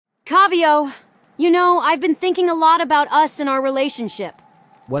Kavio, I've been thinking a lot about us and our relationship.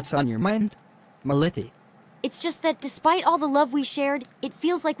 What's on your mind, Malithi? It's just that despite all the love we shared, it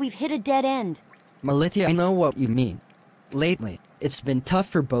feels like we've hit a dead end. Malithi, I know what you mean. Lately, it's been tough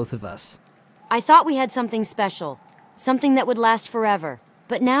for both of us. I thought we had something special, something that would last forever,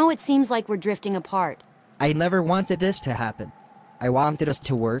 but now it seems like we're drifting apart. I never wanted this to happen. I wanted us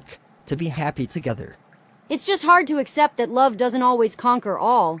to work, to be happy together. It's just hard to accept that love doesn't always conquer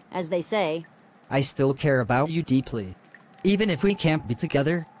all, as they say. I still care about you deeply. Even if we can't be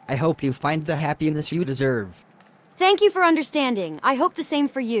together, I hope you find the happiness you deserve. Thank you for understanding. I hope the same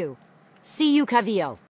for you. See you, Kavio.